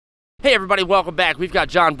Hey everybody, welcome back. We've got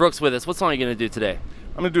John Brooks with us. What song are you going to do today?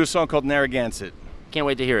 I'm going to do a song called NARRAGANSETT. Can't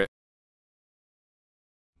wait to hear it.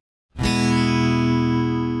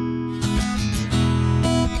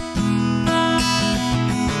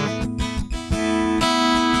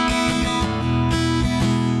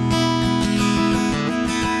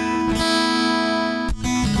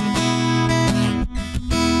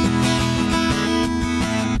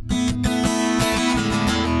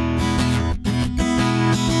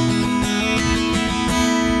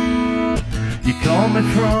 You called me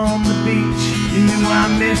from the beach, you knew I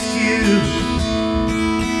missed you.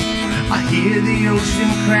 I hear the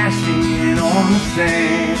ocean crashing on the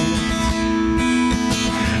sand.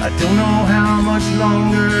 I don't know how much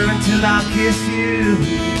longer until I kiss you.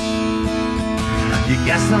 You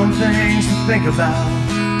got some things to think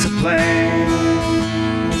about, to plan.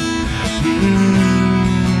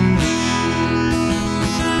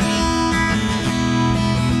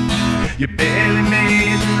 You barely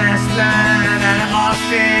made the last line out of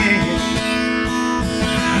Austin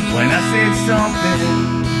when I said something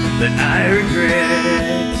that I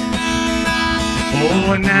regret.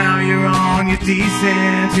 Oh, and now you're on your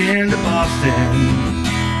descent into Boston,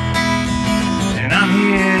 and I'm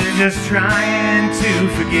here just trying to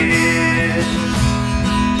forget.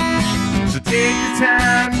 So take the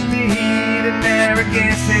time you need and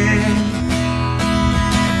Narragansett.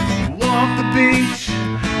 Walk the beach,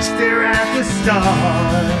 stare at the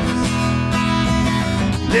stars.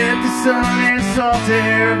 Let the sun and salt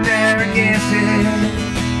air of Narragansett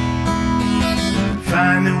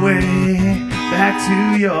find their way back to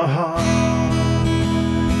your heart.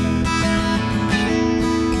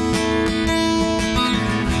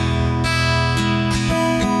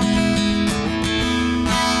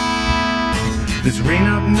 There's rain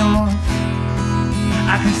up north,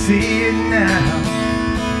 I can see it now.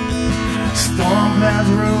 Storm clouds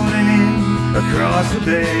rolling in across the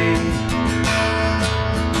bay.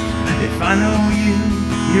 If I know you,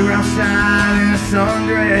 you're outside in a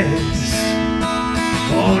sundress,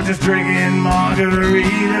 or just drinking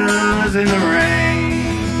margaritas in the rain.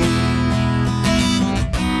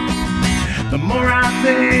 The more I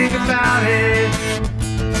think about it,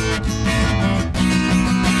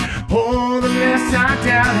 oh, the less I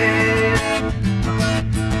doubt it.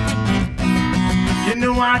 You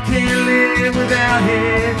know I can't live without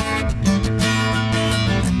it.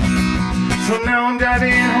 So now I'm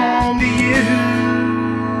driving home to you.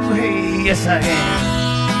 Hey, yes I am.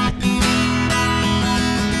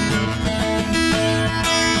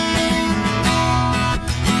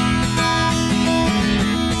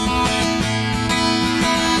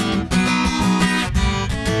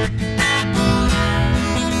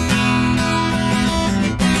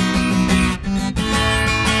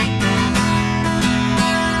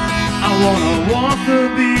 I wanna walk the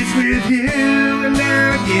beach with you and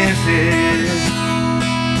Narragansett,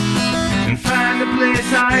 and find the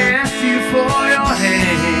place I asked you for your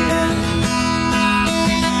hand.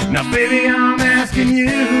 Now baby, I'm asking you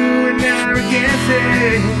and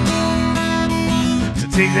Narragansett to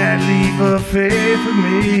take that leap of faith with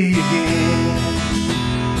me again.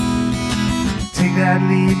 Take that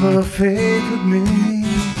leap of faith with me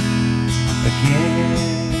again.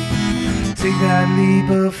 Take that leap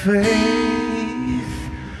of faith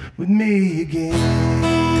with me again.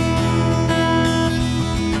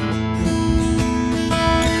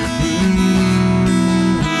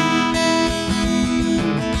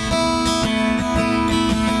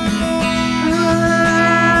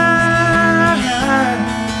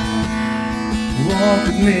 Walk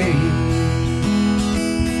with me.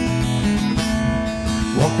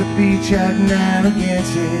 Walk the beach at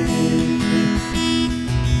Narragansett.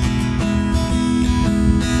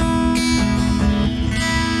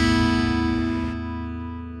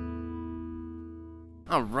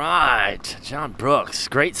 All right, John Brooks,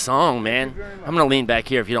 great song, man. I'm gonna lean back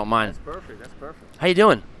here if you don't mind. That's perfect, that's perfect. How you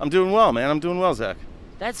doing? I'm doing well, man. I'm doing well, Zach.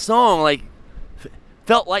 That song, like,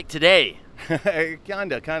 felt like today.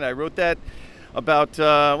 Kinda. I wrote that about,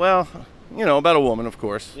 well, you know, about a woman, of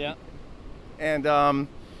course. Yeah. And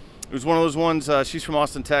it was one of those ones, she's from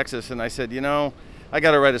Austin, Texas, and I said, you know, I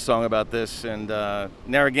got to write a song about this, and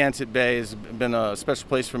Narragansett Bay has been a special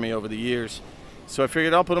place for me over the years. So I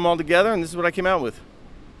figured I'll put them all together, and this is what I came out with.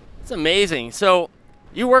 It's amazing. So,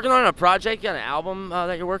 you working on a project? You got an album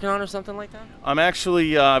that you're working on or something like that? I'm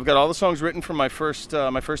actually, I've got all the songs written for my first EP.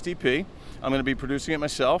 I'm going to be producing it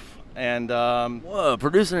myself, and whoa,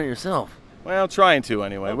 producing it yourself? Well, trying to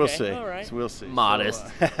anyway. Okay, We'll see. all right. So we'll see. Modest.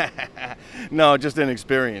 So, no, just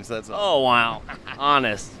inexperience. That's all. Oh wow,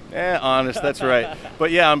 honest. Yeah, honest. That's right.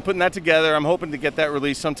 But yeah, I'm putting that together. I'm hoping to get that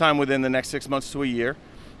released sometime within the next 6 months to a year.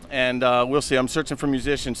 and we'll see. I'm searching for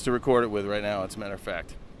musicians to record it with right now, as a matter of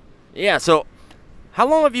fact. Yeah, so how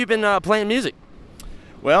long have you been playing music?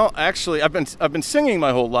 Well, actually, I've been singing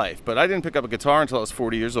my whole life, but I didn't pick up a guitar until I was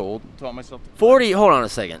 40 years old. Taught myself to play. 40? Hold on a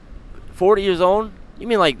second. 40 years old? You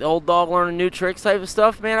mean like the old dog learning new tricks type of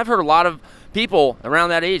stuff? Man, I've heard a lot of people around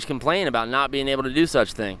that age complain about not being able to do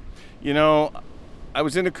such thing. You know, I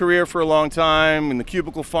was in a career for a long time in the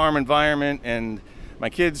cubicle farm environment, and my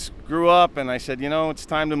kids grew up, and I said, you know, it's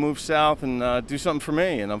time to move south and do something for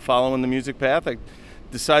me, and I'm following the music path. I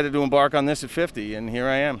decided to embark on this at 50, and here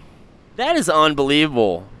I am. That is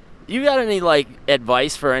unbelievable. You got any, like,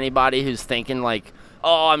 advice for anybody who's thinking, like,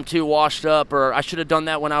 oh, I'm too washed up, or I should have done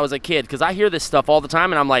that when I was a kid? Because I hear this stuff all the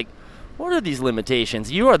time, and I'm like, what are these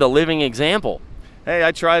limitations? You are the living example. Hey,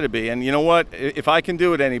 I try to be, and you know what? If I can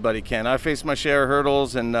do it, anybody can. I faced my share of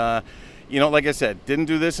hurdles, and you know, like I said, didn't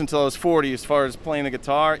do this until I was 40. As far as playing the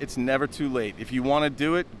guitar, it's never too late. If you want to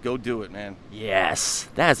do it, go do it, man. Yes,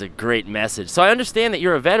 that's a great message. So I understand that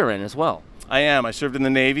you're a veteran as well. I am. I served in the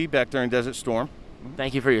Navy back during Desert Storm.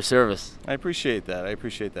 Thank you for your service. I appreciate that. I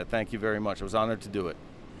appreciate that. Thank you very much. I was honored to do it.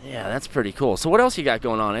 Yeah, that's pretty cool. So what else you got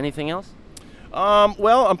going on? Anything else?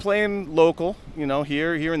 Well, I'm playing local, you know,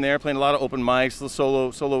 here and there, playing a lot of open mics,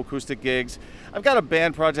 little solo acoustic gigs. I've got a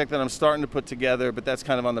band project that I'm starting to put together, but that's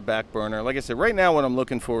kind of on the back burner. Like I said, right now what I'm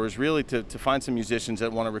looking for is really to find some musicians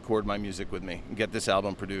that want to record my music with me and get this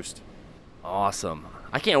album produced. Awesome.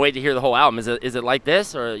 I can't wait to hear the whole album. Is it like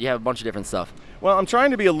this, or you have a bunch of different stuff? Well, I'm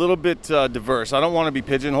trying to be a little bit diverse. I don't want to be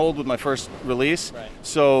pigeonholed with my first release, right.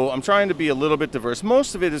 So I'm trying to be a little bit diverse.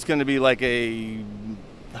 Most of it is going to be like a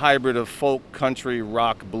hybrid of folk, country,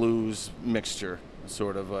 rock, blues mixture,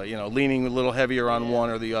 sort of, you know, leaning a little heavier on one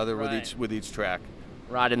or the other with each track.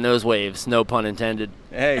 Riding those waves, no pun intended.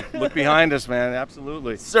 Hey, look behind us, man.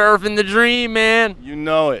 Absolutely. Surfing the dream, man. You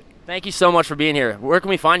know it. Thank you so much for being here. Where can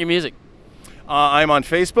we find your music? I'm on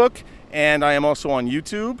Facebook, and I am also on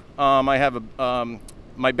YouTube. I have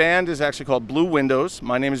my band is actually called Blue Windows.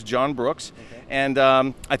 My name is John Brooks, okay. And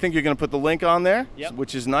I think you're going to put the link on there, yep.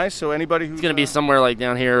 Which is nice. So anybody who's it's going to be somewhere like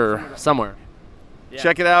down here or somewhere.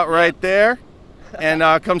 Check it out right there,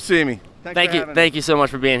 and come see me. Thank you so much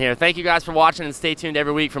for being here. Thank you guys for watching, and stay tuned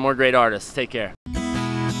every week for more great artists. Take care.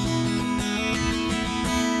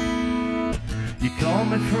 You called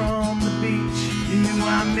me from the beach, you knew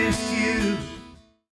I missed you.